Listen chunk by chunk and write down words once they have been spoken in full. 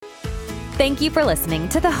Thank you for listening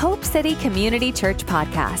to the Hope City Community Church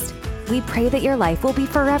podcast. We pray that your life will be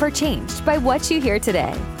forever changed by what you hear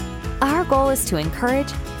today. Our goal is to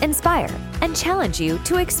encourage, inspire, and challenge you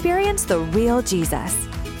to experience the real Jesus.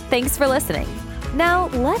 Thanks for listening. Now,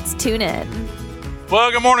 let's tune in. Well,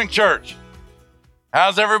 good morning, church.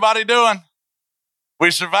 How's everybody doing? We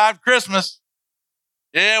survived Christmas.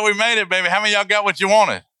 Yeah, we made it, baby. How many of y'all got what you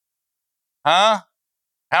wanted? Huh?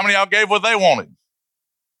 How many of y'all gave what they wanted?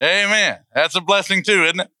 Amen. That's a blessing too,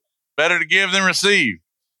 isn't it? Better to give than receive.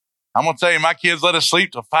 I'm going to tell you, my kids let us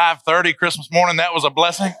sleep till 5:30 Christmas morning. That was a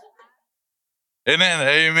blessing. Isn't it?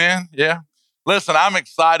 Amen. Yeah. Listen, I'm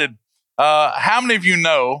excited. How many of you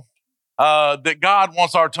know that God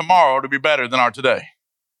wants our tomorrow to be better than our today?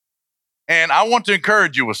 And I want to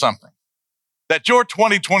encourage you with something, that your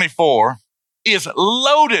 2024 is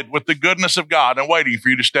loaded with the goodness of God and waiting for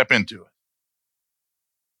you to step into it.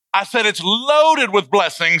 I said it's loaded with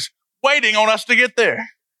blessings waiting on us to get there.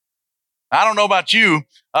 I don't know about you,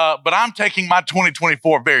 but I'm taking my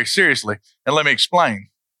 2024 very seriously. And let me explain.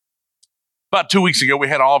 About 2 weeks ago, we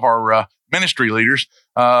had all of our ministry leaders,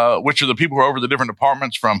 which are the people who are over the different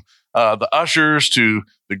departments, from the ushers to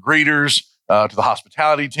the greeters to the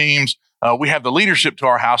hospitality teams. We have the leadership to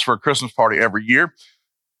our house for a Christmas party every year.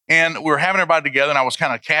 And we were having everybody together, and I was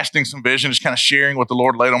kind of casting some vision, just kind of sharing what the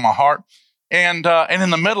Lord laid on my heart. And in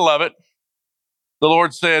the middle of it, the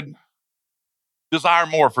Lord said, desire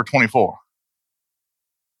more for 24.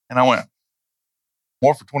 And I went,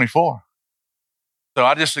 more for 24? So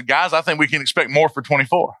I just said, guys, I think we can expect more for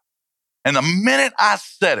 24. And the minute I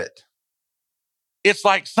said it, it's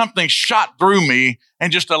like something shot through me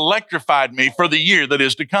and just electrified me for the year that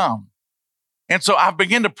is to come. And so I've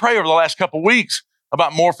begun to pray over the last couple of weeks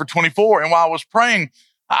about more for 24. And while I was praying,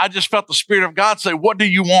 I just felt the Spirit of God say, what do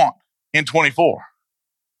you want in 24?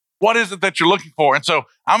 What is it that you're looking for? And so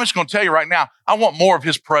I'm just going to tell you right now, I want more of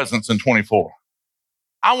His presence in 24.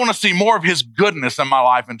 I want to see more of His goodness in my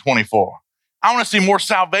life in 24. I want to see more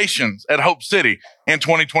salvations at Hope City in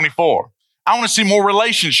 2024. I want to see more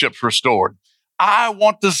relationships restored. I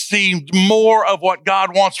want to see more of what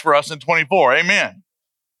God wants for us in 24. Amen.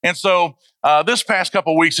 And so this past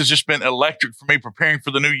couple of weeks has just been electric for me, preparing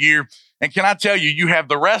for the new year. And can I tell you, you have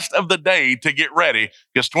the rest of the day to get ready,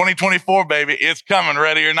 because 2024, baby, it's coming,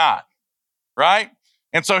 ready or not, right?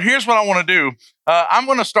 And so here's what I want to do. I'm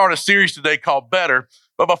going to start a series today called Better.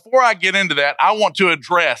 But before I get into that, I want to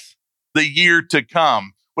address the year to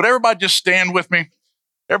come. Would everybody just stand with me?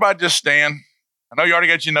 Everybody just stand. I know you already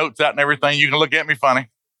got your notes out and everything. You can look at me funny.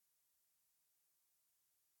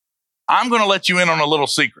 I'm going to let you in on a little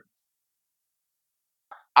secret.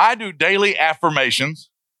 I do daily affirmations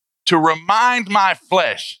to remind my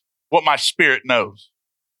flesh what my spirit knows.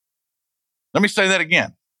 Let me say that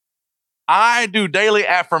again. I do daily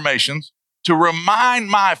affirmations to remind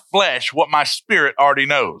my flesh what my spirit already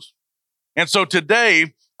knows. And so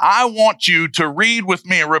today, I want you to read with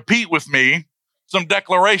me and repeat with me some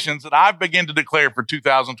declarations that I've begun to declare for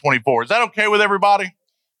 2024. Is that okay with everybody? Is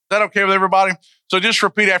that okay with everybody? So just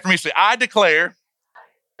repeat after me. Say, I declare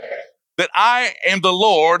that I am the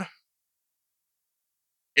Lord.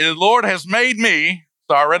 The Lord has made me,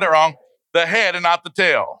 sorry, I read it wrong, the head and not the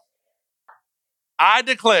tail. I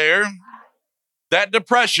declare that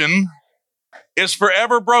depression is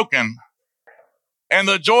forever broken, and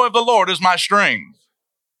the joy of the Lord is my strength.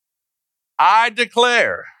 I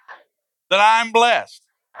declare that I'm blessed,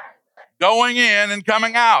 going in and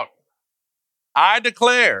coming out. I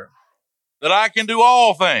declare that I can do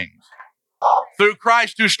all things through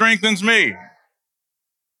Christ who strengthens me.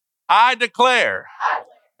 I declare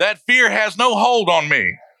that fear has no hold on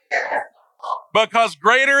me, because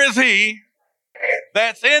greater is He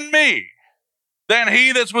that's in me than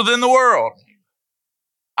he that's within the world.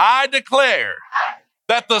 I declare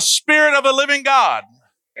that the Spirit of the living God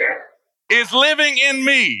is living in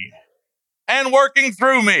me and working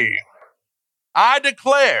through me. I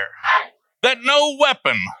declare that no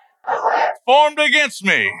weapon formed against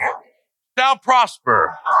me shall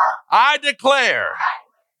prosper. I declare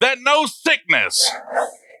that no sickness,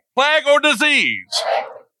 plague, or disease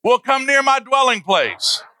will come near my dwelling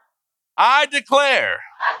place. I declare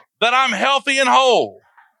that I'm healthy and whole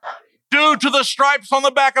due to the stripes on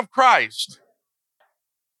the back of Christ.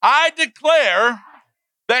 I declare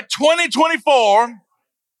that 2024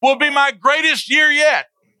 will be my greatest year yet.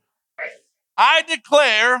 I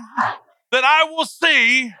declare that I will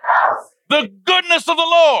see the goodness of the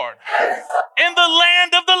Lord in the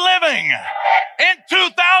land of the living in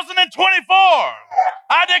 2024.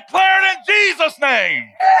 I declare it in Jesus' name.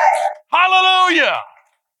 Hallelujah.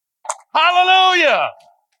 Hallelujah.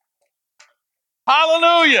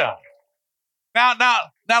 Hallelujah.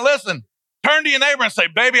 Now listen, turn to your neighbor and say,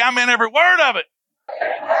 baby, I'm in every word of it.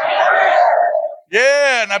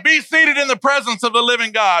 Yeah, now be seated in the presence of the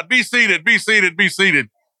living God. Be seated, be seated, be seated.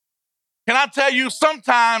 Can I tell you,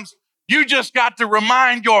 sometimes you just got to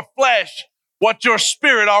remind your flesh what your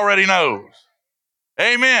spirit already knows.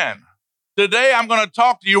 Amen. Today, I'm going to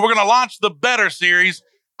talk to you. We're going to launch the Better series.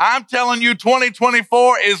 I'm telling you,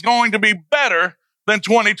 2024 is going to be better than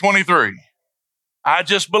 2023. I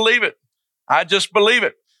just believe it. I just believe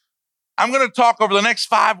it. I'm going to talk over the next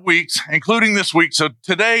 5 weeks, including this week, so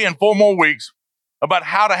today and 4 more weeks, about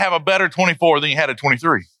how to have a better 24 than you had at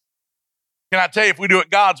 23. Can I tell you, if we do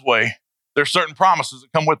it God's way, there's certain promises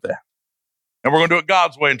that come with that. And we're going to do it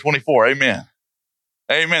God's way in 24. Amen.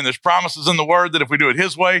 Amen. There's promises in the word that if we do it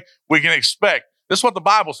his way, we can expect. This is what the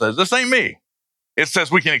Bible says. This ain't me. It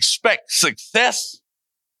says we can expect success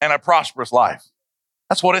and a prosperous life.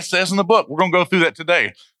 That's what it says in the book. We're going to go through that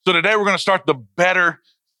today. So today we're going to start the Better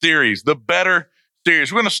series, the Better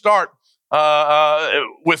series. We're going to start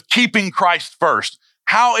with keeping Christ first.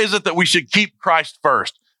 How is it that we should keep Christ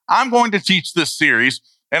first? I'm going to teach this series,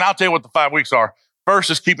 and I'll tell you what the 5 weeks are. First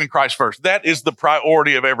is keeping Christ first. That is the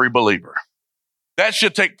priority of every believer. That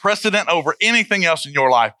should take precedent over anything else in your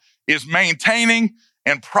life, is maintaining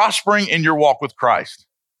and prospering in your walk with Christ.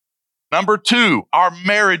 Number 2, our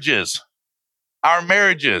marriages. Our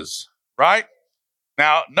marriages, right?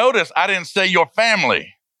 Now, notice I didn't say your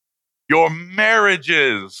family, your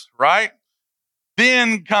marriages, right?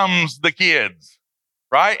 Then comes the kids,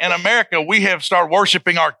 right? In America, we have started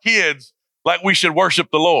worshiping our kids like we should worship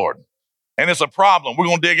the Lord. And it's a problem. We're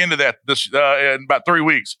going to dig into that in about 3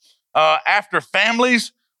 weeks. After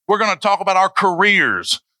families, we're going to talk about our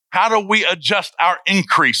careers. How do we adjust our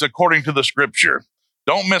increase according to the scripture?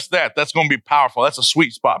 Don't miss that. That's going to be powerful. That's a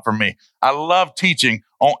sweet spot for me. I love teaching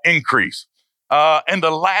on increase. And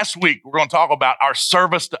the last week, we're going to talk about our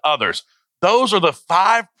service to others. Those are the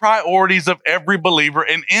 5 priorities of every believer,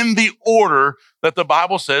 and in the order that the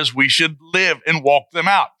Bible says we should live and walk them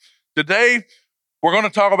out. Today, we're going to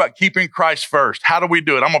talk about keeping Christ first. How do we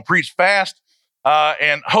do it? I'm going to preach fast,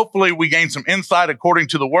 and hopefully we gain some insight according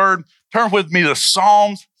to the word. Turn with me to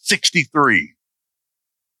Psalms 63.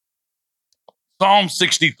 Psalm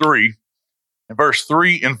 63, and verse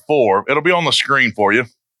 3 and 4. It'll be on the screen for you.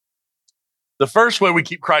 The first way we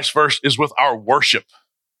keep Christ first is with our worship.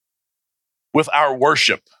 With our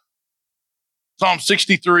worship. Psalm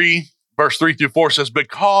 63, verse 3 through 4 says,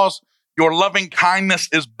 because your loving kindness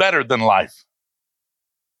is better than life,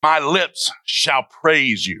 my lips shall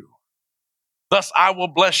praise you. Thus I will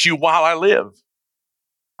bless you while I live.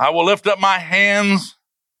 I will lift up my hands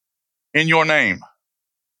in your name.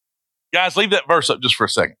 Guys, leave that verse up just for a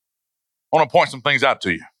second. I want to point some things out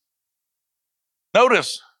to you.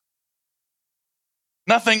 Notice,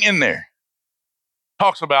 nothing in there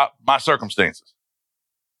talks about my circumstances.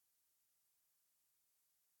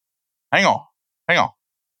 Hang on.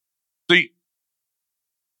 See,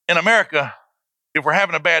 in America, if we're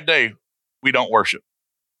having a bad day, we don't worship.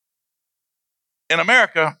 In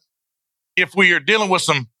America, if we are dealing with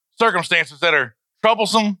some circumstances that are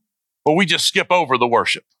troublesome, well, we just skip over the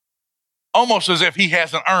worship, almost as if he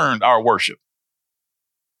hasn't earned our worship.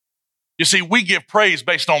 You see, we give praise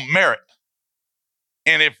based on merit.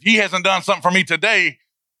 And if he hasn't done something for me today,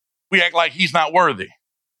 we act like he's not worthy.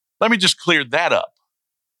 Let me just clear that up.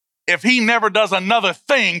 If he never does another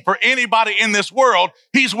thing for anybody in this world,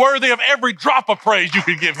 he's worthy of every drop of praise you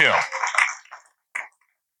could give him.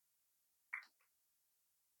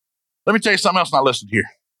 Let me tell you something else not listed here.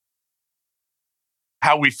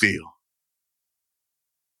 How we feel.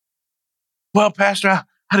 Well, Pastor,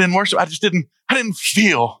 I didn't worship. I didn't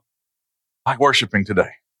feel like worshiping today.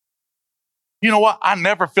 You know what? I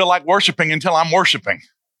never feel like worshiping until I'm worshiping.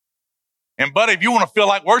 And buddy, if you want to feel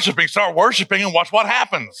like worshiping, start worshiping and watch what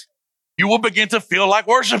happens. You will begin to feel like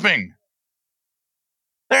worshiping.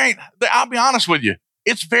 I'll be honest with you.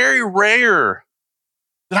 It's very rare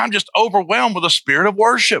that I'm just overwhelmed with a spirit of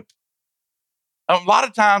worship. A lot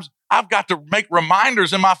of times I've got to make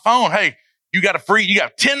reminders in my phone. Hey, you got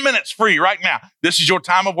 10 minutes free right now. This is your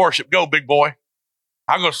time of worship. Go, big boy.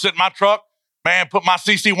 I'll go sit in my truck, man, put my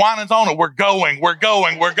CC Winans on it. We're going.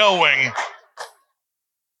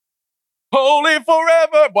 Holy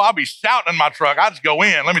forever. Well, I'll be shouting in my truck. I just go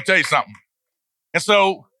in. Let me tell you something. And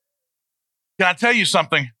so, can I tell you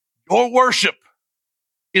something? Your worship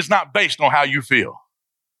is not based on how you feel.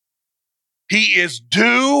 He is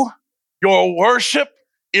due your worship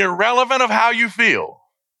irrelevant of how you feel.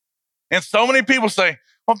 And so many people say,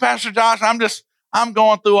 well, Pastor Josh, I'm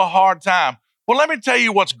going through a hard time. Well, let me tell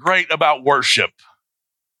you what's great about worship.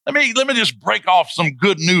 Let me just break off some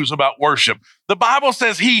good news about worship. The Bible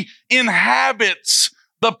says he inhabits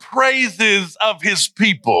the praises of his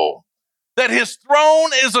people, that his throne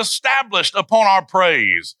is established upon our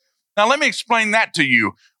praise. Now, let me explain that to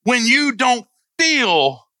you. When you don't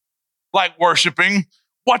feel like worshiping,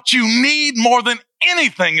 what you need more than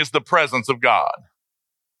anything is the presence of God.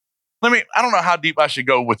 I don't know how deep I should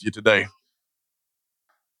go with you today.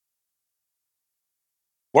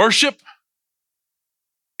 Worship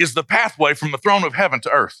is the pathway from the throne of heaven to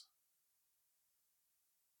earth.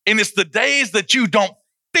 And it's the days that you don't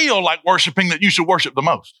feel like worshiping that you should worship the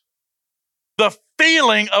most. The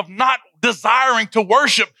feeling of not desiring to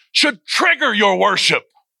worship should trigger your worship.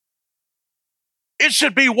 It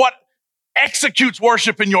should be what executes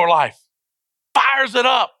worship in your life, fires it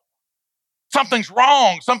up. Something's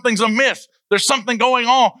wrong. Something's amiss. There's something going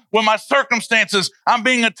on with my circumstances. I'm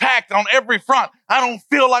being attacked on every front. I don't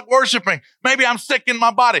feel like worshiping. Maybe I'm sick in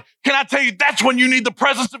my body. Can I tell you, that's when you need the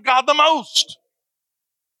presence of God the most.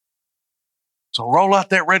 So roll out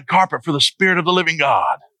that red carpet for the Spirit of the living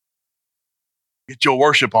God. Get your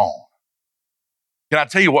worship on. Can I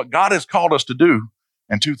tell you what God has called us to do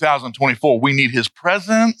in 2024? We need his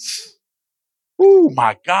presence. Oh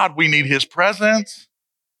my God, we need his presence.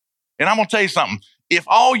 And I'm going to tell you something. If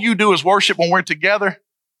all you do is worship when we're together,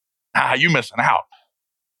 you're missing out.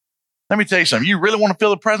 Let me tell you something. You really want to feel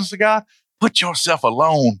the presence of God? Put yourself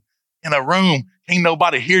alone in a room. Ain't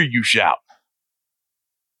nobody hear you shout.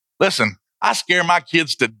 Listen, I scare my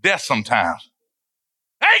kids to death sometimes.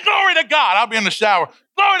 Hey, glory to God. I'll be in the shower.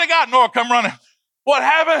 Glory to God. Nora, come running. What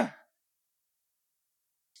happened?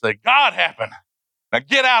 Say, God happened. Now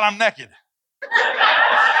get out. I'm naked.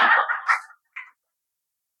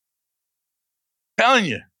 Telling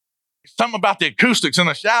you, something about the acoustics in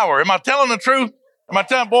the shower. Am I telling the truth? Am I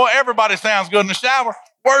telling, boy, everybody sounds good in the shower?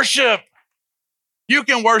 Worship. You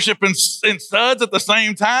can worship in suds at the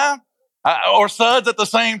same time, or suds at the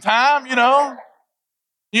same time, you know.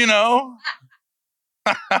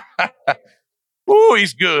 Ooh,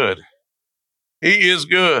 he's good. He is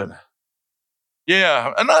good.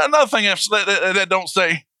 Yeah. Another thing that don't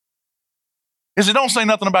say is it don't say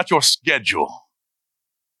nothing about your schedule.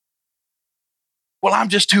 Well, I'm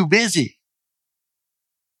just too busy.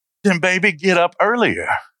 Then, baby, get up earlier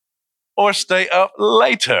or stay up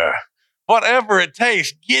later. Whatever it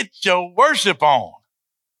takes, get your worship on.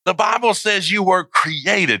 The Bible says you were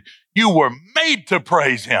created. You were made to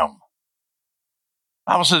praise him.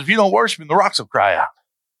 The Bible says if you don't worship him, the rocks will cry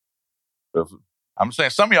out. I'm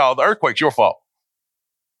saying some of y'all, the earthquake's your fault.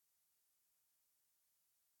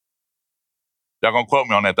 Y'all gonna quote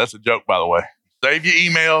me on that. That's a joke, by the way. Save your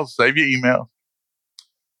emails.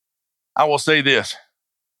 I will say this.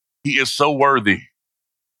 He is so worthy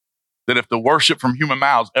that if the worship from human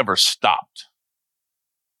mouths ever stopped,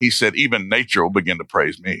 he said, even nature will begin to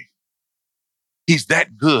praise me. He's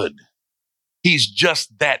that good. He's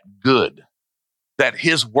just that good that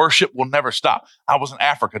his worship will never stop. I was in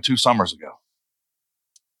Africa 2 summers ago.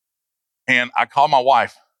 And I called my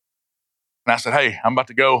wife and I said, hey, I'm about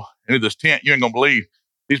to go into this tent. You ain't gonna believe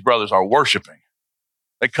these brothers are worshiping.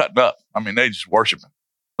 They cutting up. I mean, they just worshiping.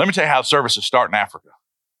 Let me tell you how services start in Africa.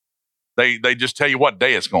 They just tell you what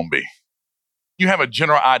day it's going to be. You have a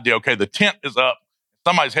general idea. Okay, the tent is up.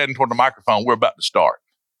 Somebody's heading toward the microphone. We're about to start.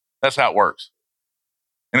 That's how it works.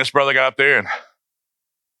 And this brother got up there and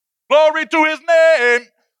glory to his name.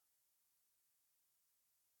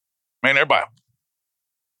 Man, everybody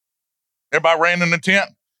ran in the tent.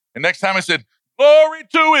 And next time he said, glory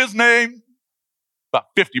to his name. About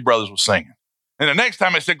 50 brothers were singing. And the next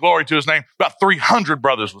time it said glory to his name, about 300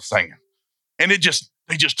 brothers were singing. And they just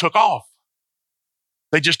took off.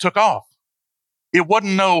 They just took off. It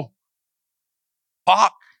wasn't no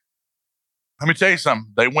clock. Let me tell you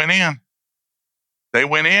something. They went in.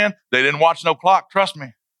 They didn't watch no clock. Trust me.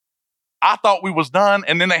 I thought we was done,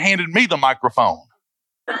 and then they handed me the microphone.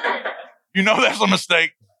 You know that's a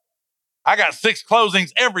mistake. I got 6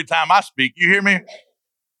 closings every time I speak. You hear me?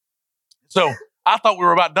 So I thought we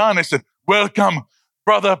were about done. They said, welcome,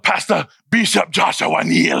 Brother Pastor Bishop Joshua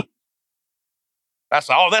Neal. I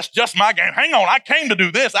said, oh, that's just my game. Hang on, I came to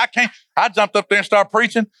do this. I jumped up there and started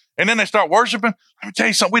preaching, and then they start worshiping. Let me tell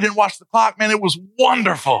you something. We didn't watch the clock, man. It was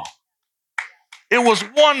wonderful. It was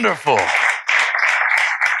wonderful.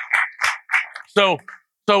 So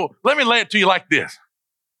let me lay it to you like this.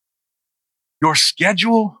 Your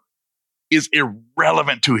schedule is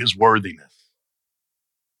irrelevant to his worthiness.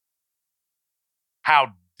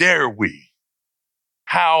 How dare we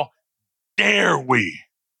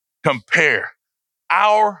compare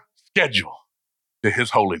our schedule to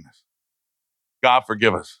his holiness? God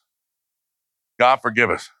forgive us. God forgive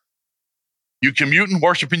us. You commuting,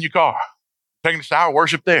 worship in your car. Taking a shower,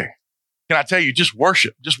 worship there. Can I tell you, just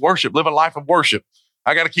worship, live a life of worship.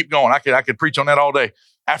 I got to keep going. I could preach on that all day.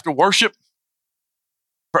 After worship,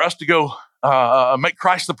 for us to go make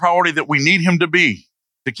Christ the priority that we need him to be,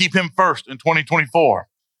 to keep him first in 2024,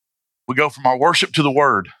 we go from our worship to the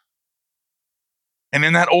word. And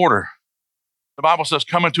in that order, the Bible says,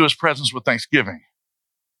 come into his presence with thanksgiving,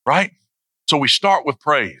 right? So we start with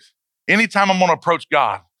praise. Anytime I'm going to approach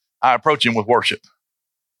God, I approach him with worship.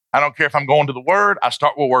 I don't care if I'm going to the word, I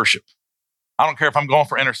start with worship. I don't care if I'm going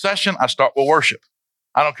for intercession, I start with worship.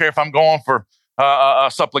 I don't care if I'm going for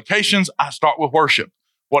supplications, I start with worship.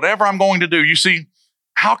 Whatever I'm going to do, you see,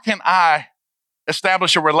 how can I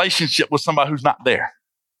establish a relationship with somebody who's not there?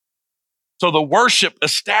 So the worship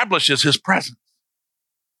establishes his presence.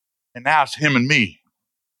 And now it's him and me.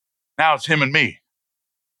 Now it's him and me.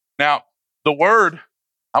 Now, the word,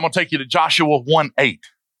 I'm going to take you to Joshua 1:8.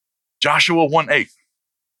 Joshua 1:8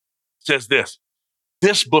 says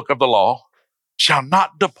this book of the law shall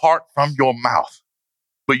not depart from your mouth,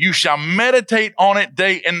 but you shall meditate on it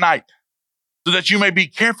day and night, so that you may be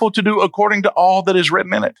careful to do according to all that is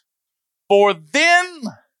written in it. For then,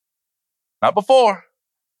 not before,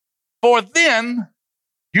 for then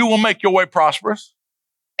you will make your way prosperous,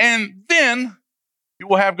 and then you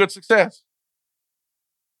will have good success.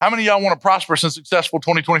 How many of y'all want a prosperous and successful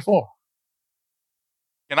 2024?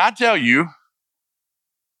 Can I tell you,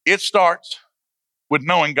 it starts with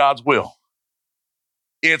knowing God's will.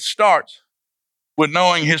 It starts with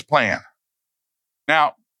knowing his plan.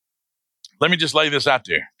 Now, let me just lay this out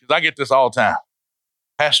there, because I get this all the time.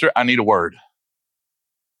 Pastor, I need a word.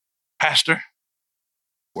 Pastor,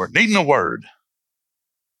 we're needing a word.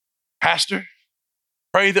 Pastor,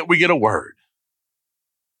 pray that we get a word.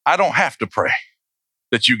 I don't have to pray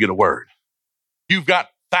that you get a word. You've got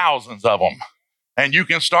thousands of them, and you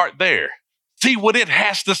can start there. See what it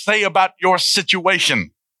has to say about your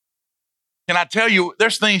situation. Can I tell you,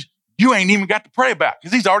 there's things you ain't even got to pray about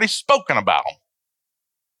because he's already spoken about them.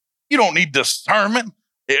 You don't need discernment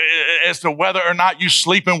as to whether or not you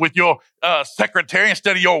sleeping with your secretary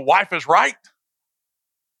instead of your wife is right.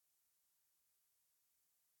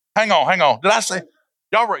 Hang on. Did I say,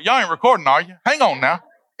 y'all ain't recording, are you? Hang on now.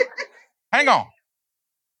 Hang on.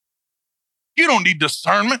 You don't need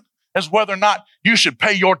discernment as whether or not you should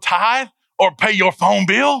pay your tithe or pay your phone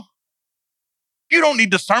bill. You don't need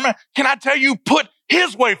discernment. Can I tell you, put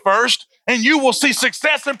his way first and you will see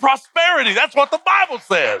success and prosperity. That's what the Bible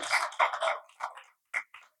says.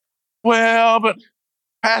 Well, but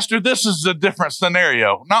Pastor, this is a different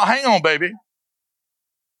scenario. Now, hang on, baby.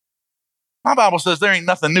 My Bible says there ain't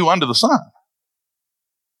nothing new under the sun.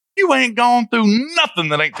 You ain't gone through nothing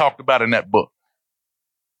that ain't talked about in that book.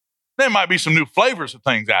 There might be some new flavors of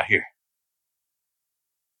things out here.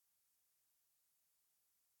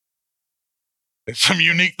 There's some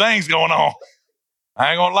unique things going on.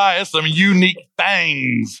 I ain't gonna lie, it's some unique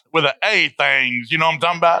things with an A things. You know what I'm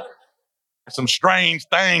talking about? There's some strange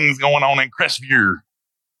things going on in Crestview.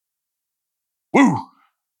 Woo!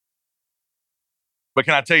 But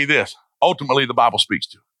can I tell you this? Ultimately, the Bible speaks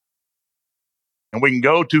to it. And we can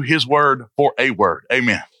go to his word for a word.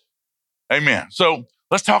 Amen. Amen. So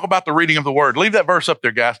let's talk about the reading of the word. Leave that verse up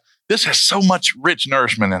there, guys. This has so much rich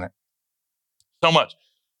nourishment in it. So much.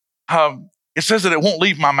 It says that it won't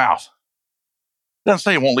leave my mouth. It doesn't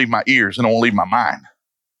say it won't leave my ears and it won't leave my mind.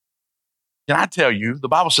 Can I tell you, the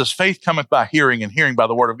Bible says faith cometh by hearing and hearing by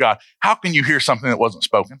the word of God. How can you hear something that wasn't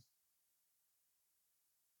spoken?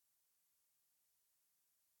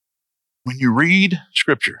 When you read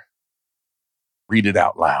scripture, read it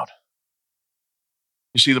out loud.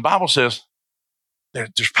 You see, the Bible says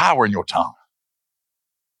there's power in your tongue.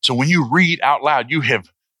 So when you read out loud, you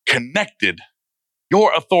have connected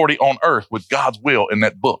your authority on earth with God's will in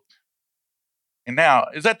that book. And now,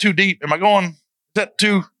 is that too deep? Am I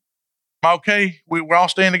okay? We're all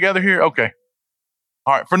staying together here? Okay.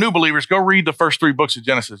 All right. For new believers, go read the first 3 books of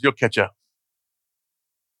Genesis. You'll catch up.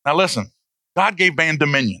 Now listen, God gave man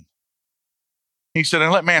dominion. He said,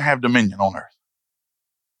 and let man have dominion on earth.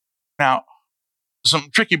 Now, some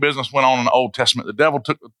tricky business went on in the Old Testament. The devil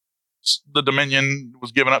took the dominion,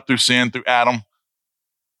 was given up through sin, through Adam.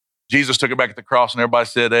 Jesus took it back at the cross and everybody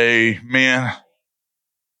said, amen.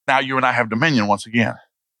 Now you and I have dominion once again.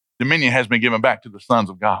 Dominion has been given back to the sons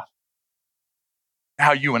of God.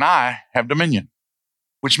 Now you and I have dominion,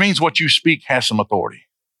 which means what you speak has some authority.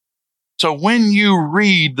 So when you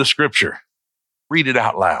read the scripture, read it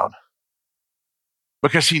out loud.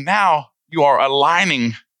 Because see, now you are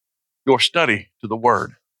aligning your study to the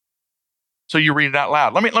word. So you read it out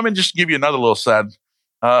loud. Let me just give you another little side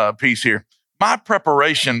piece here. My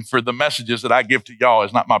preparation for the messages that I give to y'all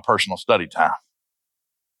is not my personal study time.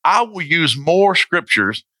 I will use more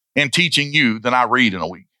scriptures in teaching you than I read in a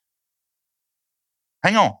week.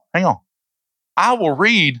 Hang on. I will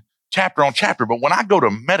read chapter on chapter, but when I go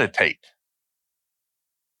to meditate,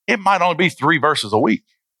 it might only be 3 verses a week.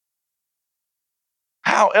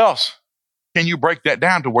 How else can you break that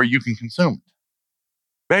down to where you can consume it?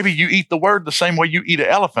 Baby, you eat the word the same way you eat an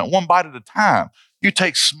elephant, one bite at a time. You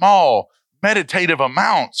take small meditative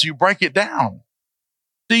amounts, you break it down.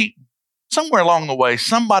 See, somewhere along the way,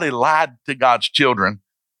 somebody lied to God's children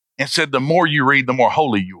and said, the more you read, the more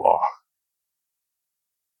holy you are.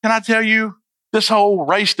 Can I tell you, this whole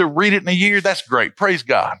race to read it in a year, that's great. Praise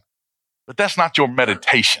God. But that's not your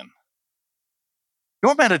meditation.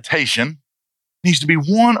 Your meditation needs to be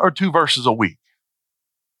 1 or 2 verses a week.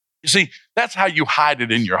 You see, that's how you hide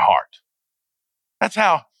it in your heart. That's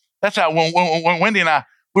how when Wendy and I,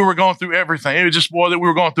 we were going through everything. It was just, boy, that we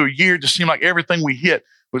were going through a year. It just seemed like everything we hit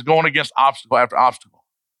was going against obstacle after obstacle.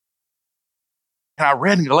 And I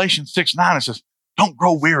read in Galatians 6:9, it says, don't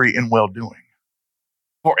grow weary in well-doing.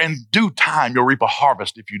 For in due time, you'll reap a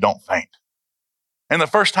harvest if you don't faint. And the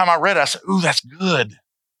first time I read it, I said, ooh, that's good.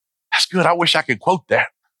 That's good. I wish I could quote that.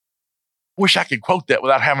 I wish I could quote that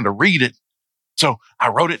without having to read it. So I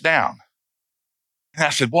wrote it down. And I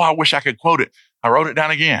said, boy, I wish I could quote it. I wrote it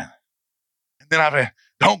down again. And then I said,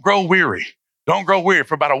 don't grow weary. Don't grow weary.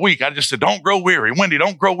 For about a week, I just said, don't grow weary. Wendy,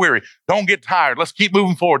 don't grow weary. Don't get tired. Let's keep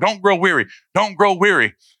moving forward. Don't grow weary. Don't grow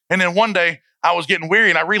weary. And then one day I was getting weary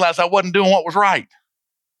and I realized I wasn't doing what was right.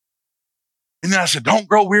 And then I said, don't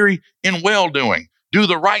grow weary in well-doing. Do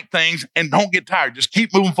the right things and don't get tired. Just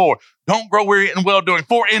keep moving forward. Don't grow weary in well-doing.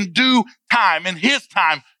 For in due time, in his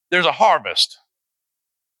time, there's a harvest.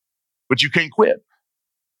 But you can't quit.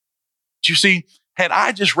 But you see, had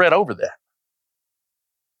I just read over that,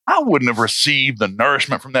 I wouldn't have received the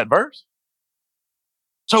nourishment from that verse.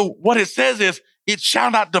 So what it says is, it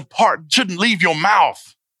shall not depart, shouldn't leave your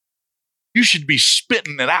mouth. You should be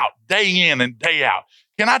spitting it out day in and day out.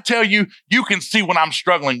 Can I tell you, you can see what I'm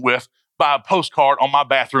struggling with by a postcard on my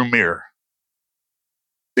bathroom mirror.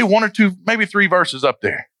 See 1 or 2, maybe 3 verses up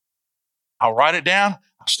there. I'll write it down.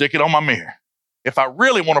 I'll stick it on my mirror. If I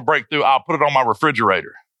really want to break through, I'll put it on my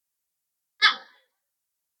refrigerator.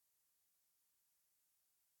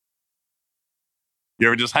 You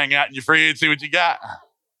ever just hang out in your fridge, see what you got?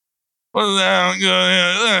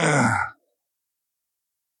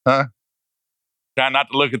 Huh? Trying not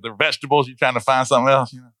to look at the vegetables. You're trying to find something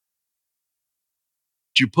else, you know.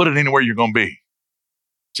 But you put it anywhere you're going to be.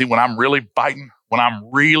 See, when I'm really fighting, when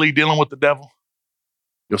I'm really dealing with the devil,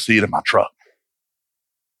 you'll see it in my truck.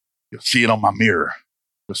 You'll see it on my mirror.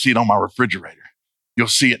 You'll see it on my refrigerator. You'll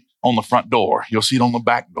see it on the front door. You'll see it on the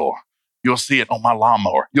back door. You'll see it on my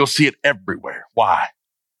lawnmower. You'll see it everywhere. Why?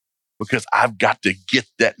 Because I've got to get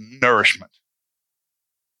that nourishment.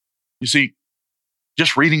 You see,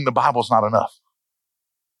 just reading the Bible is not enough.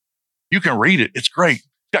 You can read it. It's great. It's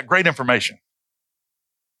got great information.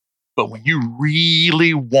 But when you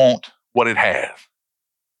really want what it has,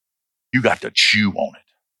 you got to chew on it.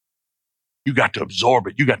 You got to absorb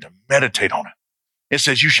it. You got to meditate on it. It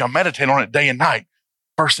says you shall meditate on it day and night.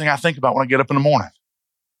 First thing I think about when I get up in the morning.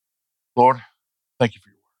 Lord, thank you for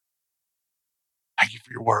your word. Thank you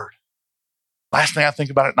for your word. Last thing I think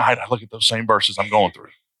about at night, I look at those same verses I'm going through.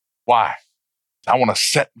 Why? I want to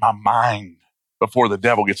set my mind before the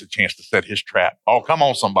devil gets a chance to set his trap. Oh, come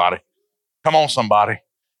on, somebody. Come on, somebody.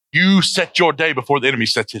 You set your day before the enemy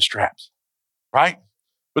sets his traps, right?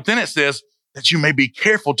 But then it says that you may be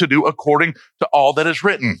careful to do according to all that is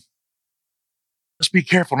written. Let's be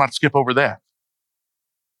careful not to skip over that.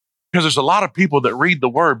 Because there's a lot of people that read the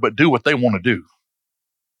word but do what they want to do.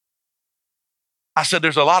 I said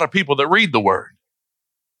there's a lot of people that read the word,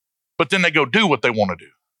 but then they go do what they want to do.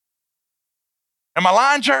 Am I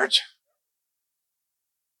lying, church?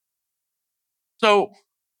 So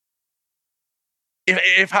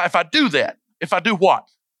if I do that, if I do what?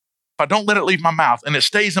 If I don't let it leave my mouth and it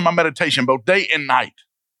stays in my meditation both day and night,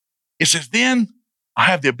 it says then I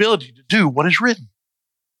have the ability to do what is written.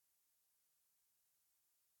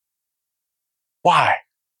 Why?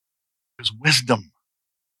 Because wisdom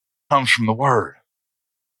comes from the word.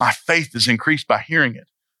 My faith is increased by hearing it.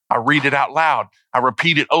 I read it out loud. I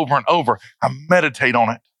repeat it over and over. I meditate on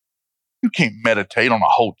it. You can't meditate on a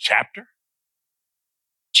whole chapter.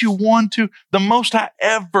 But you want to. The most I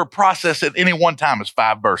ever process at any one time is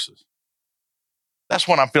 5 verses. That's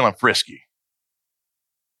when I'm feeling frisky.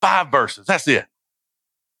 5 verses. That's it.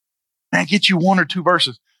 Man, get you 1 or 2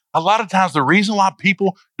 verses. A lot of times the reason why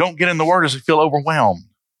people don't get in the word is they feel overwhelmed.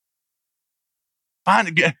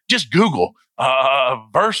 Just Google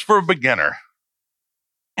verse for a beginner,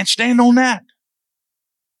 and stand on that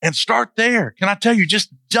and start there. Can I tell you, just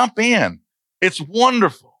jump in. It's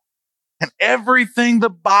wonderful. And everything the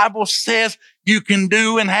Bible says you can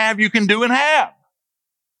do and have, you can do and have.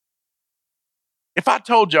 If I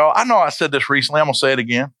told y'all, I know I said this recently, I'm going to say it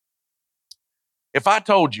again. If I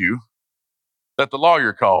told you that the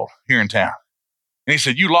lawyer called here in town and he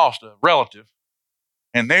said, you lost a relative,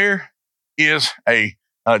 and there is a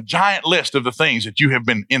giant list of the things that you've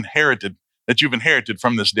inherited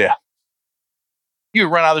from this death. You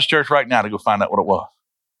would run out of this church right now to go find out what it was.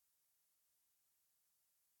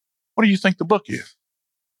 What do you think the book is?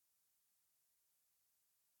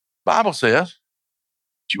 The Bible says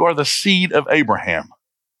that you are the seed of Abraham,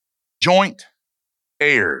 joint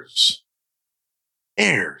heirs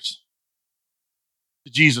to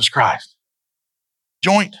Jesus Christ.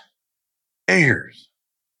 Joint heirs.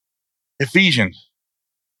 Ephesians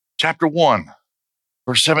chapter 1,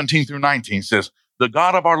 verse 17 through 19 says, the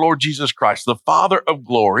God of our Lord Jesus Christ, the Father of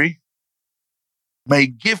glory, may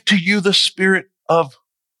give to you the spirit of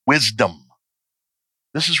wisdom.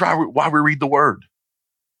 This is why we read the word,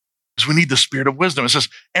 because we need the spirit of wisdom. It says,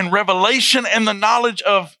 and revelation and the knowledge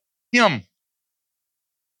of him.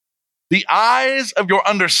 The eyes of your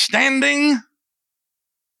understanding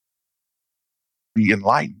be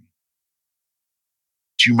enlightened,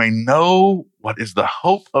 that you may know what is the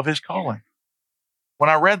hope of his calling. When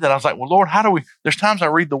I read that, I was like, well, Lord, there's times I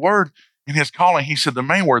read the word in his calling. He said, the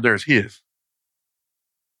main word there is his.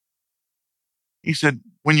 He said,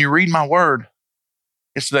 when you read my word,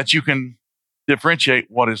 it's so that you can differentiate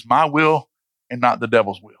what is my will and not the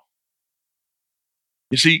devil's will.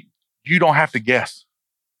 You see, you don't have to guess.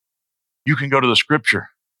 You can go to the scripture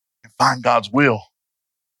and find God's will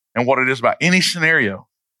and what it is about any scenario.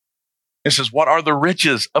 It says, what are the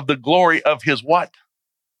riches of the glory of his what?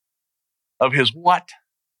 Of his what?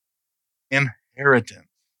 Inheritance.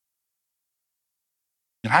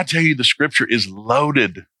 And I tell you, the scripture is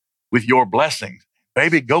loaded with your blessings.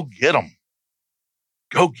 Baby, go get them.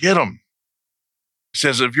 Go get them. It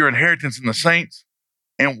says of your inheritance in the saints,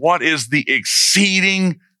 and what is the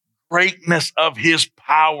exceeding greatness of his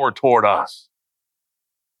power toward us.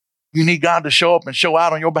 You need God to show up and show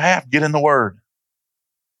out on your behalf. Get in the word.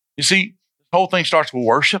 You see, this whole thing starts with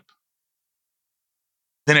worship.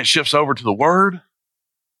 Then it shifts over to the word.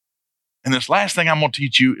 And this last thing I'm going to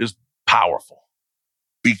teach you is powerful.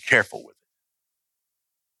 Be careful with it.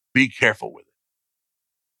 Be careful with it.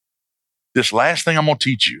 This last thing I'm going to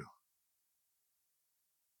teach you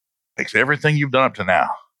takes everything you've done up to now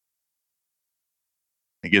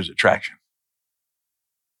and gives it traction.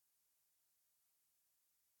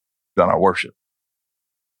 Done our worship.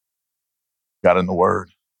 Got in the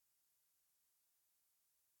word.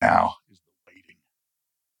 Now is the waiting.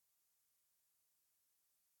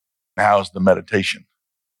 Now is the meditation.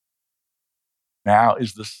 Now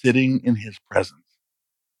is the sitting in his presence.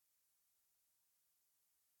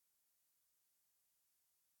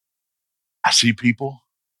 I see people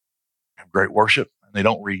have great worship and they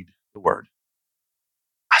don't read the word.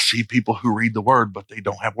 I see people who read the word, but they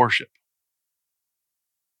don't have worship.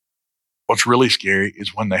 What's really scary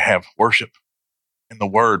is when they have worship in the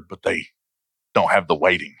word, but they don't have the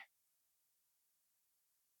waiting.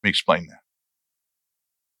 Let me explain that.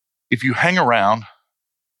 If you hang around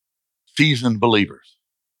seasoned believers,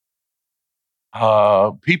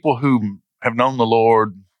 people who have known the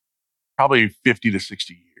Lord probably 50 to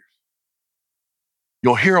 60 years,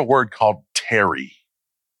 you'll hear a word called tarry.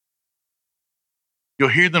 You'll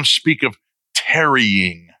hear them speak of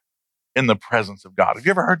tarrying in the presence of God. Have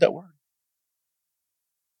you ever heard that word?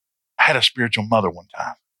 I had a spiritual mother one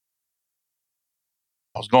time.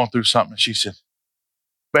 I was going through something and she said,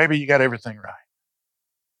 baby, you got everything right.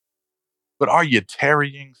 But are you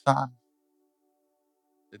tarrying, son?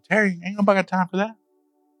 I said, tarrying? Ain't nobody got time for that.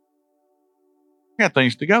 We got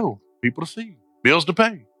things to go, people to see, bills to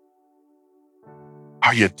pay.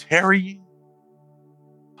 Are you tarrying?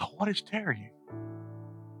 Oh, what is tarrying?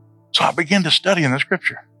 So I began to study in the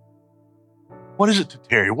scripture. What is it to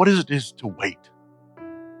tarry? What is it to wait?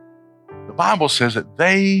 The Bible says that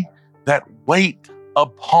they that wait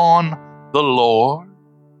upon the Lord,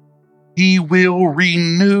 he will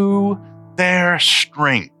renew their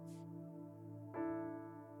strength.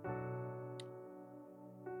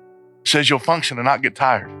 It says you'll function and not get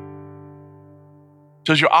tired. It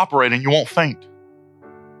says you'll operate and you won't faint.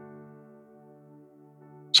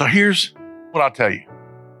 So here's what I'll tell you.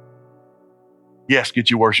 Yes, get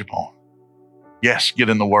your worship on. Yes, get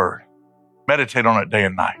in the word. Meditate on it day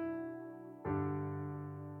and night.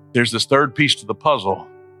 There's this third piece to the puzzle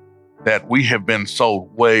that we have been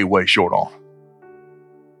sold way, way short on.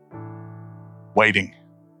 waiting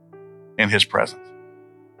in his presence.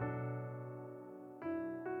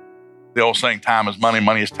 The old saying, time is money,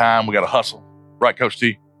 money is time. We got to hustle. Right, Coach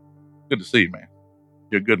T? Good to see you, man.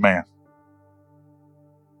 You're a good man.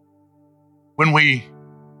 When we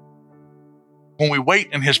wait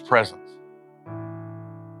in his presence,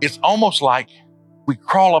 it's almost like we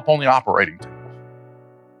crawl up on the operating table.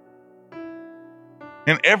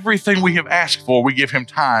 And everything we have asked for, we give him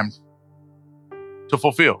time to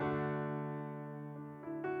fulfill.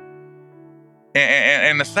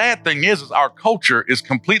 And the sad thing is our culture is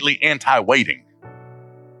completely anti-waiting.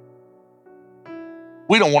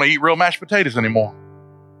 We don't want to eat real mashed potatoes anymore.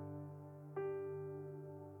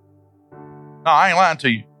 No, I ain't lying to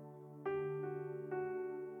you.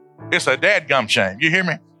 It's a dadgum shame. You hear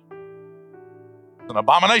me? It's an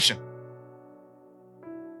abomination.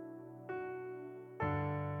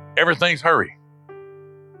 Everything's hurry.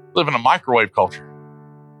 Live in a microwave culture.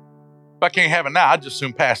 If I can't have it now, I'd just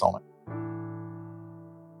soon pass on it.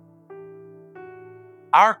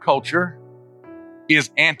 Our culture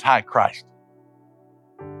is anti-Christ.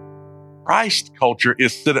 Christ culture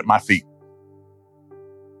is sit at my feet.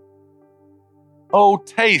 Oh,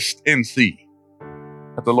 taste and see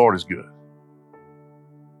that the Lord is good.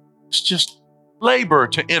 It's just labor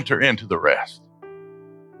to enter into the rest.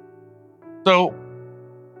 So,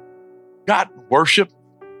 got worship?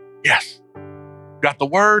 Yes. Got the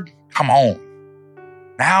word? Come on.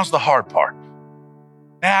 Now's the hard part.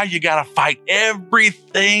 Now you got to fight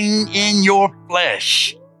everything in your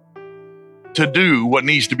flesh to do what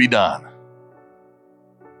needs to be done.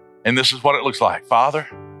 And this is what it looks like. Father,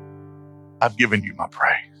 I've given you my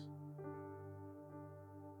praise.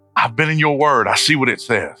 I've been in your word. I see what it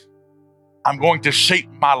says. I'm going to shape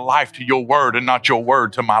my life to your word and not your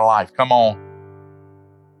word to my life. Come on.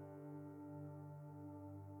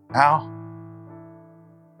 Now,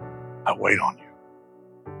 I wait on you.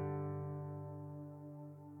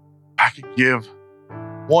 I could give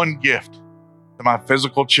one gift to my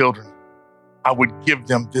physical children, I would give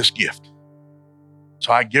them this gift.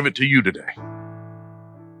 So I give it to you today.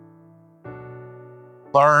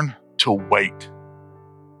 Learn to wait.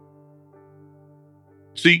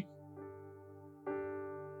 See,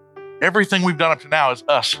 everything we've done up to now is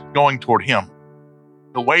us going toward him.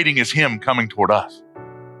 The waiting is him coming toward us.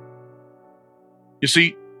 You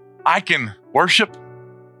see, I can worship,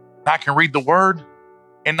 I can read the word,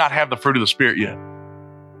 and not have the fruit of the Spirit yet.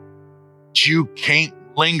 But you can't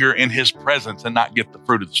linger in his presence and not get the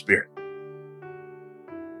fruit of the Spirit.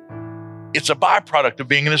 It's a byproduct of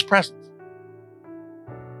being in his presence.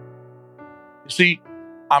 You see,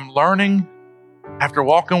 I'm learning after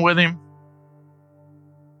walking with him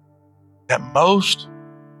that most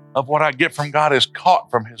of what I get from God is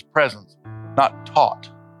caught from his presence, not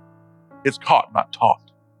taught. It's caught, not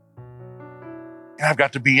taught. And I've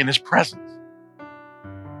got to be in his presence.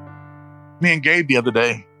 Me and Gabe the other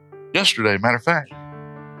day, yesterday, matter of fact,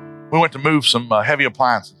 we went to move some heavy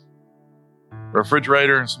appliances,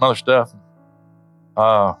 refrigerator and some other stuff.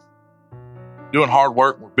 Doing hard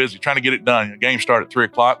work. We're busy trying to get it done. The game started at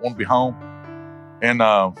 3:00. Want to be home. And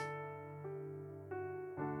got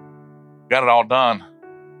it all done.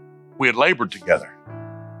 We had labored together.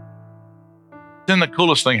 Then the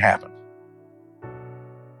coolest thing happened.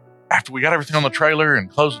 After we got everything on the trailer and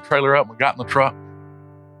closed the trailer up and we got in the truck,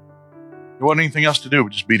 there wasn't anything else to do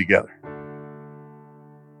but just be together.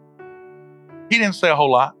 He didn't say a whole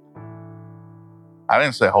lot. I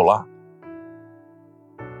didn't say a whole lot.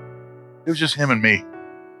 It was just him and me.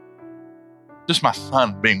 Just my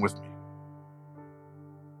son being with me.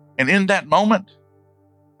 And in that moment,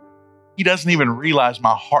 he doesn't even realize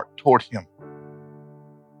my heart toward him.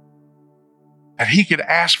 That he could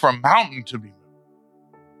ask for a mountain to be moved.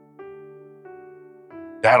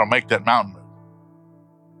 That'll make that mountain move.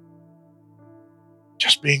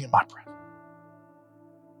 Just being in my presence.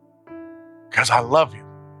 Because I love him.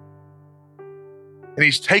 And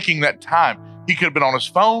he's taking that time. He could have been on his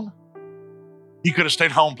phone. He could have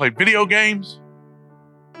stayed home and played video games.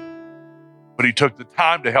 But he took the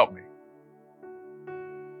time to help me.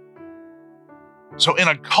 So in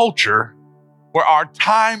a culture where our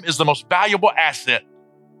time is the most valuable asset,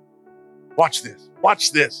 watch this,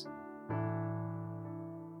 watch this.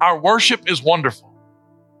 Our worship is wonderful,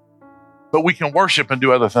 but we can worship and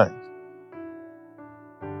do other things.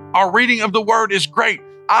 Our reading of the word is great.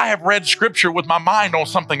 I have read scripture with my mind on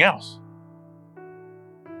something else.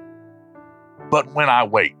 But when I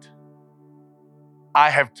wait, I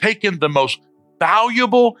have taken the most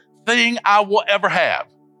valuable thing I will ever have,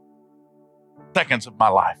 seconds of my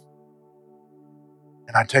life,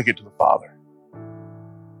 and I take it to the Father.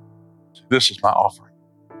 So this is my offering.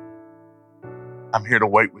 I'm here to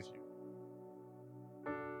wait with you.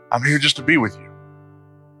 I'm here just to be with you.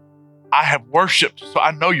 I have worshiped, so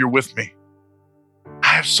I know you're with me. I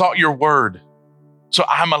have sought your word, so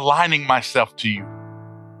I'm aligning myself to you.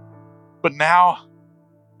 But now,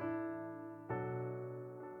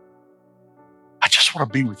 I just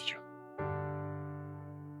want to be with you.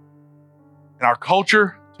 And our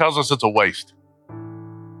culture tells us it's a waste.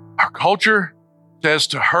 Our culture says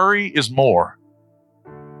to hurry is more.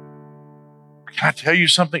 Can I tell you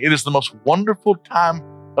something? It is the most wonderful time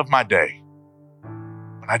of my day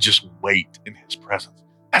when I just wait in his presence.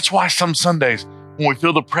 That's why some Sundays, when we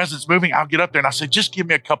feel the presence moving, I'll get up there and I say, just give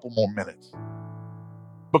me a couple more minutes.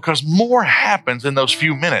 Because more happens in those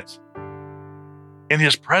few minutes in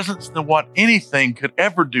his presence than what anything could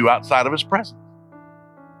ever do outside of his presence.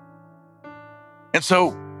 And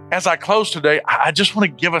so, as I close today, I just want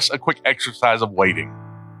to give us a quick exercise of waiting.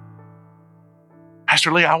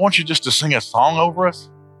 Pastor Lee, I want you just to sing a song over us.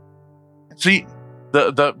 See,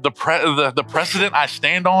 the precedent I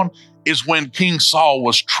stand on is when King Saul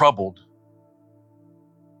was troubled.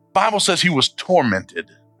 The Bible says he was tormented.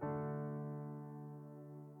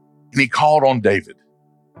 And he called on David.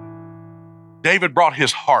 David brought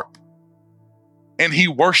his harp and he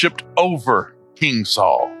worshiped over King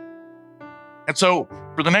Saul. And so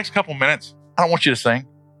for the next couple minutes, I don't want you to sing.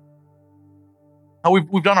 No,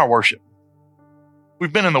 we've done our worship.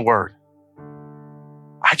 We've been in the Word.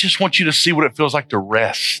 I just want you to see what it feels like to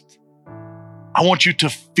rest. I want you to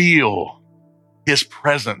feel his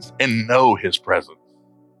presence and know his presence.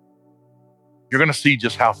 You're going to see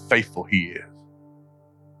just how faithful he is.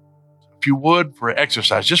 So if you would, for an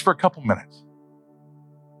exercise, just for a couple minutes,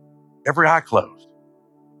 every eye closed,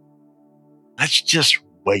 let's just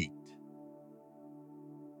wait.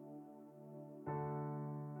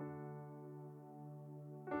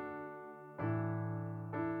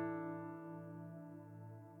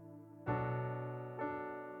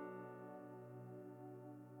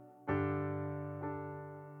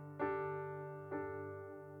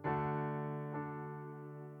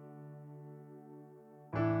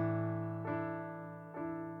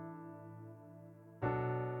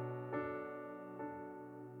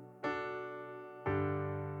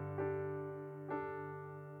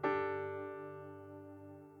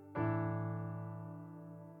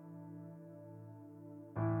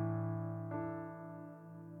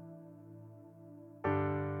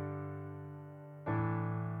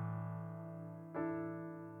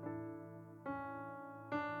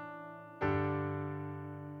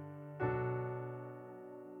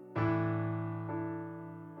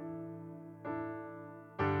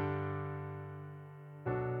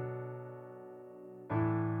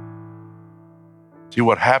 See,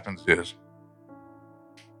 what happens is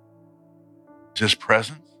his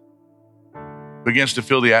presence begins to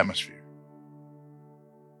fill the atmosphere.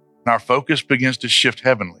 And our focus begins to shift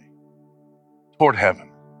heavenly, toward heaven.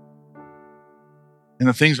 And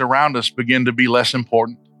the things around us begin to be less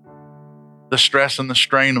important. The stress and the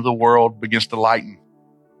strain of the world begins to lighten,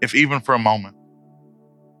 if even for a moment.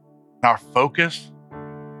 And our focus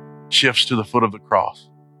shifts to the foot of the cross,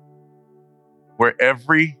 where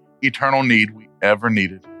every eternal need we ever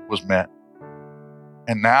needed was met.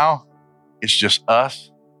 And now it's just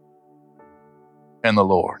us and the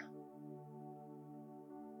Lord.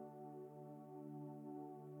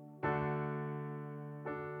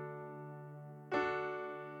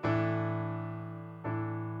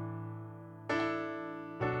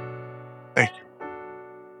 Thank you.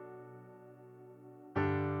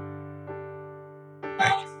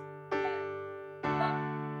 Thank you.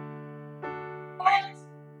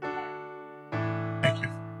 Thank you.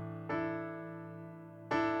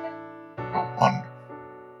 You're wonderful.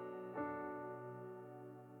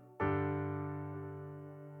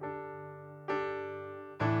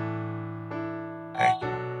 Thank you.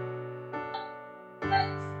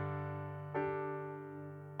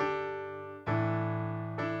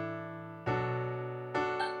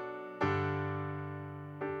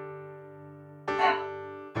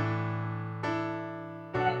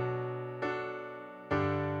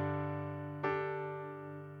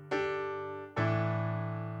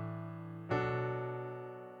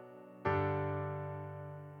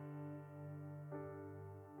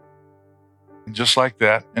 And just like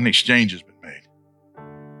that, an exchange has been made.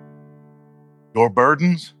 Your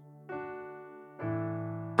burdens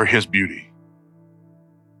for his beauty.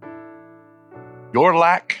 Your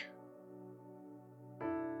lack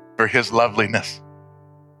for his loveliness.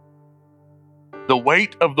 The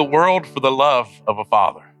weight of the world for the love of a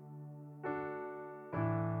father.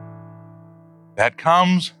 That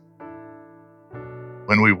comes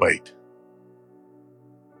when we wait.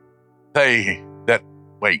 They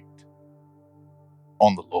wait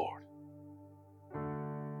on the Lord.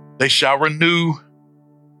 They shall renew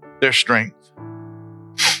their strength.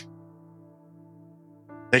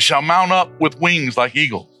 They shall mount up with wings like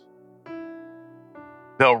eagles.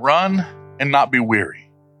 They'll run and not be weary.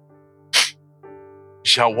 They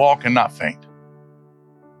shall walk and not faint.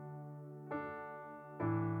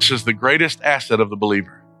 This is the greatest asset of the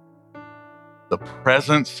believer, the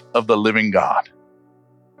presence of the living God.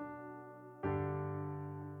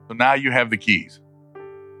 So now you have the keys.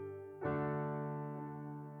 You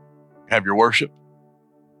have your worship.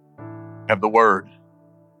 You have the word.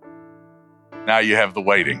 Now you have the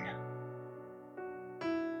waiting.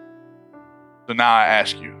 So now I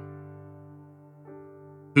ask you,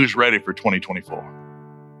 who's ready for 2024?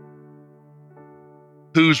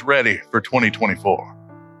 Who's ready for 2024?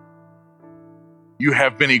 You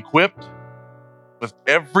have been equipped with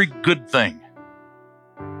every good thing.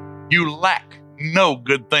 You lack no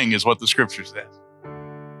good thing is what the scripture says.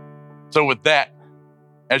 So with that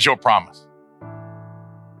as your promise,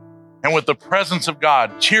 and with the presence of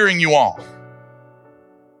God cheering you on,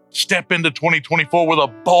 step into 2024 with a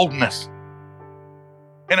boldness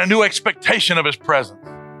and a new expectation of his presence,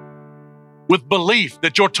 with belief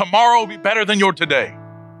that your tomorrow will be better than your today.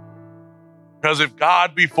 Because if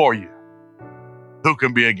God be for you, who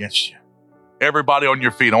can be against you? Everybody on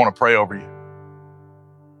your feet, I want to pray over you.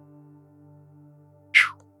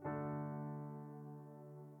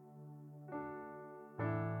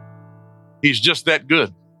 He's just that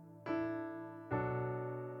good.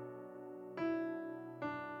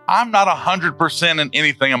 I'm not 100% in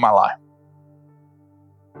anything in my life,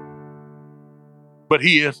 but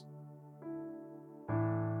he is.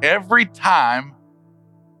 Every time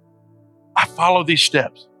I follow these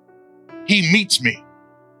steps, he meets me.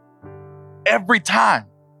 Every time.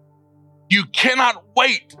 You cannot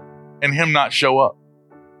wait and him not show up.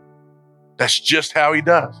 That's just how he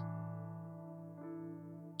does.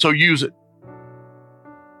 So use it.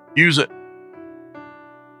 Use it.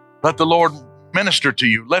 Let the Lord minister to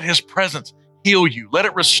you. Let his presence heal you. Let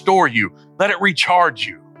it restore you. Let it recharge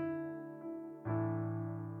you.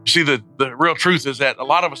 You see, the real truth is that a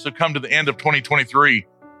lot of us have come to the end of 2023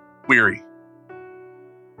 weary,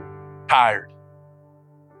 tired,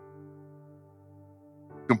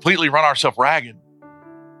 completely run ourselves ragged.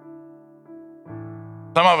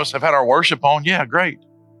 Some of us have had our worship on. Yeah, great.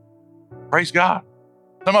 Praise God.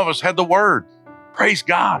 Some of us had the word. Praise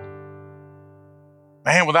God.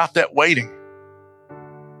 Man, without that waiting,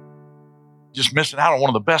 just missing out on one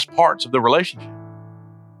of the best parts of the relationship.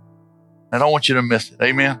 I don't want you to miss it.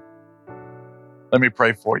 Amen. Let me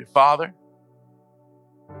pray for you. Father,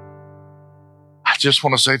 I just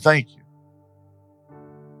want to say thank you.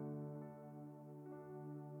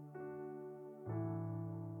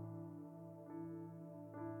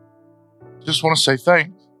 Just want to say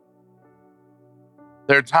thanks.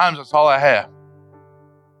 There are times that's all I have.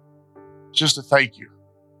 Just a thank you.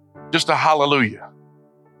 Just a hallelujah.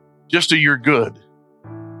 Just a you're good.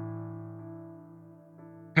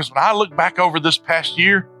 Because when I look back over this past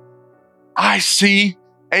year, I see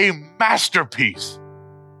a masterpiece.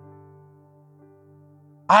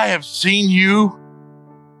 I have seen you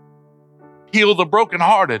heal the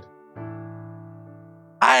brokenhearted.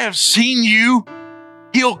 I have seen you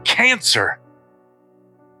heal cancer.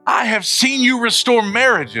 I have seen you restore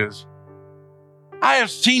marriages. I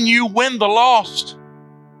have seen you win the lost.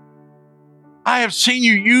 I have seen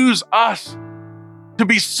you use us to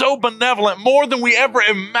be so benevolent, more than we ever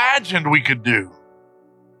imagined we could do.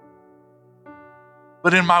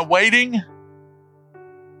 But in my waiting,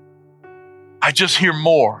 I just hear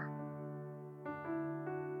more.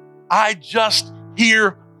 I just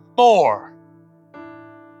hear more.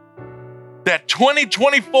 That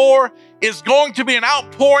 2024 is going to be an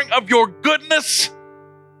outpouring of your goodness,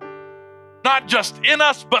 not just in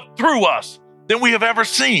us, but through us, than we have ever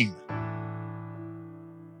seen.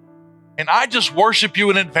 And I just worship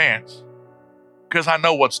you in advance because I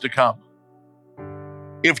know what's to come.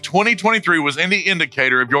 If 2023 was any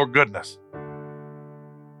indicator of your goodness,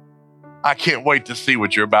 I can't wait to see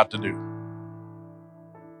what you're about to do.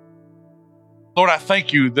 Lord, I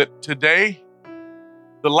thank you that today,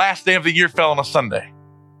 the last day of the year, fell on a Sunday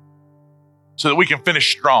so that we can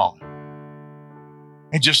finish strong.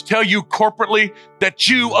 And just tell you corporately that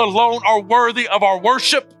you alone are worthy of our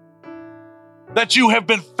worship, that you have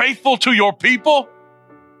been faithful to your people,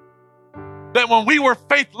 that when we were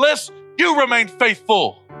faithless, you remained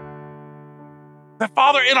faithful. That,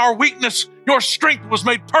 Father, in our weakness, your strength was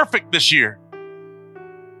made perfect this year.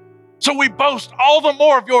 So we boast all the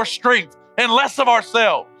more of your strength and less of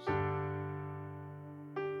ourselves.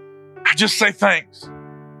 I just say thanks.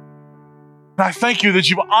 And I thank you that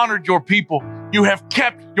you've honored your people. You have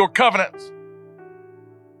kept your covenants.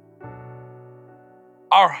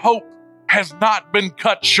 Our hope has not been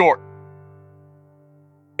cut short.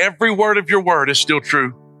 Every word of your word is still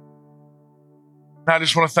true. And I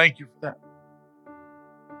just want to thank you for that.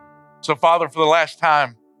 So, Father, for the last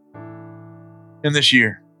time in this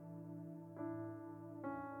year,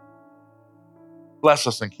 bless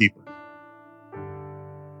us and keep us.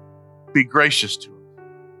 Be gracious to us.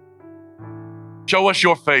 Show us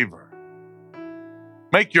your favor.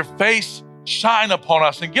 Make your face shine upon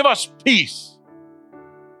us and give us peace.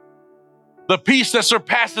 The peace that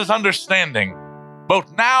surpasses understanding,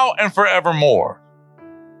 both now and forevermore.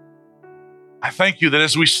 I thank you that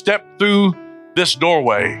as we step through this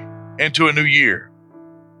doorway into a new year,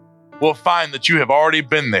 we'll find that you have already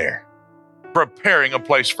been there, preparing a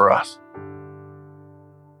place for us.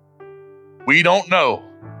 We don't know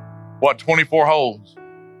what 24 holds,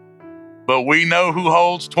 but we know who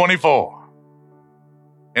holds 24.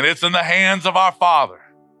 And it's in the hands of our Father.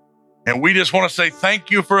 And we just want to say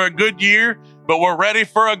thank you for a good year, but we're ready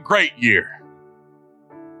for a great year.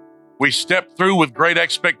 We step through with great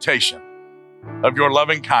expectation of your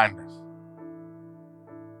loving kindness.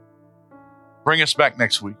 Bring us back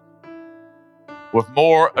next week with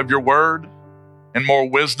more of your word and more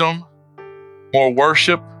wisdom, more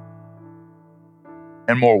worship,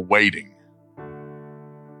 and more waiting.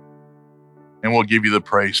 And we'll give you the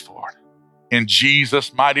praise for it. In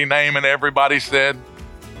Jesus' mighty name, and everybody said,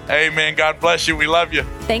 amen. God bless you. We love you.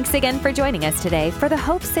 Thanks again for joining us today for the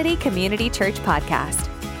Hope City Community Church podcast.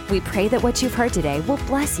 We pray that what you've heard today will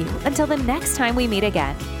bless you until the next time we meet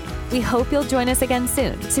again. We hope you'll join us again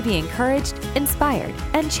soon to be encouraged, inspired,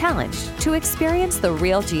 and challenged to experience the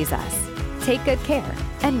real Jesus. Take good care,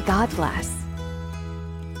 and God bless.